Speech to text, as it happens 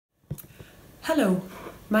Hello,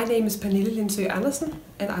 my name is Pernille Lindsø Andersen,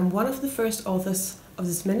 and I'm one of the first authors of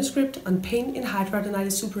this manuscript on pain in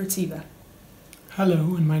hidradenitis suppurativa.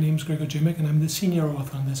 Hello, and my name is Gregor Jimek, and I'm the senior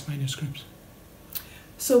author on this manuscript.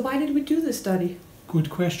 So why did we do this study?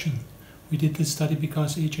 Good question. We did this study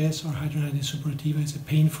because HS, or hidradenitis suppurativa, is a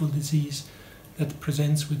painful disease that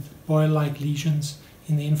presents with boil-like lesions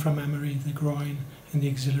in the inframammary, the groin, and the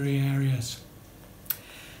axillary areas.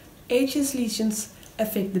 HS lesions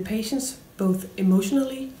affect the patients both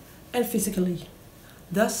emotionally and physically.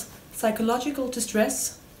 Thus, psychological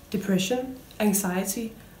distress, depression,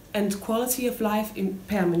 anxiety, and quality of life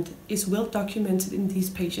impairment is well documented in these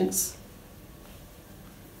patients.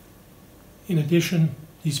 In addition,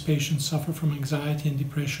 these patients suffer from anxiety and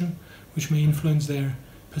depression, which may influence their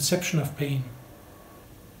perception of pain.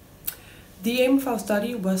 The aim of our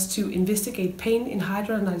study was to investigate pain in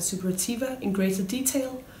hidradenitis suppurativa in greater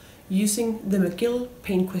detail using the McGill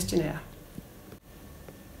Pain Questionnaire.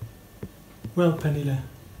 Well, Pernille,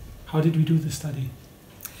 how did we do the study?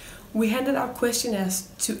 We handed out questionnaires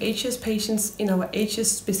to HS patients in our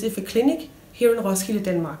HS-specific clinic here in Roskilde,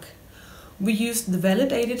 Denmark. We used the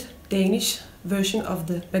validated Danish version of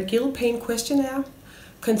the McGill Pain Questionnaire,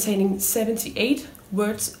 containing 78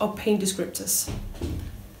 words or pain descriptors.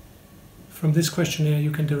 From this questionnaire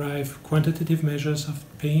you can derive quantitative measures of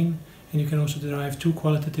pain, and you can also derive two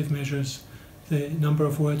qualitative measures, the number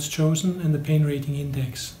of words chosen and the pain rating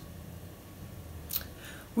index.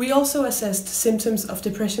 We also assessed symptoms of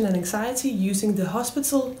depression and anxiety using the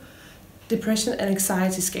hospital depression and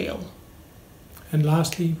anxiety scale. And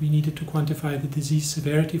lastly, we needed to quantify the disease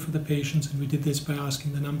severity for the patients, and we did this by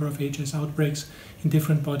asking the number of HS outbreaks in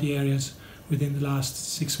different body areas within the last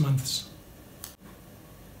 6 months.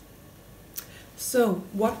 So,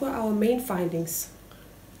 what were our main findings?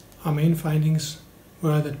 Our main findings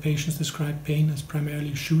were that patients described pain as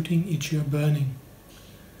primarily shooting, itchy or burning.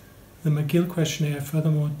 The McGill questionnaire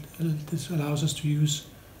furthermore this allows us to use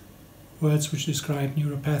words which describe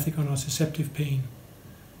neuropathic or nociceptive pain.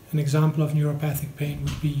 An example of neuropathic pain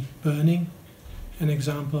would be burning. An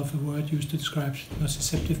example of a word used to describe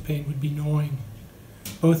nociceptive pain would be gnawing.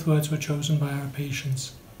 Both words were chosen by our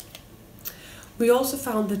patients. We also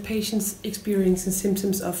found that patients experiencing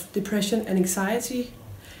symptoms of depression and anxiety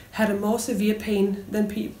had a more severe pain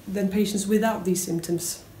than patients without these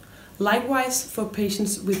symptoms. Likewise, for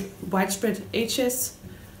patients with widespread HS,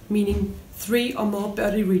 meaning 3 or more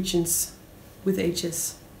body regions with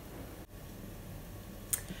HS.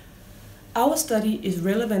 Our study is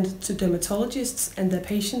relevant to dermatologists and their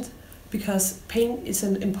patients because pain is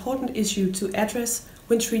an important issue to address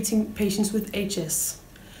when treating patients with HS.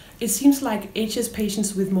 It seems like HS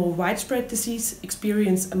patients with more widespread disease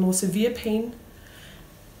experience a more severe pain,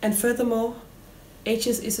 and furthermore,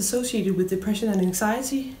 HS is associated with depression and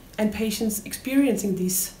anxiety, and patients experiencing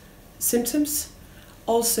these symptoms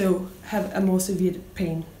also have a more severe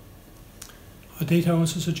pain. Our data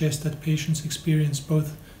also suggests that patients experience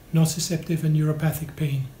both nociceptive and neuropathic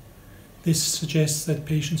pain. This suggests that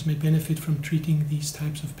patients may benefit from treating these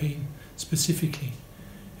types of pain specifically,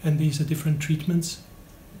 and these are different treatments.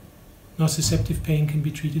 Nociceptive pain can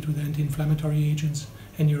be treated with anti-inflammatory agents,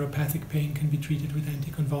 and neuropathic pain can be treated with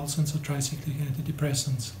anticonvulsants or tricyclic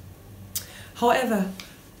antidepressants. However,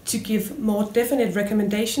 to give more definite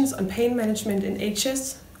recommendations on pain management in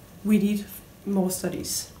HS, we need more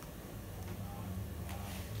studies.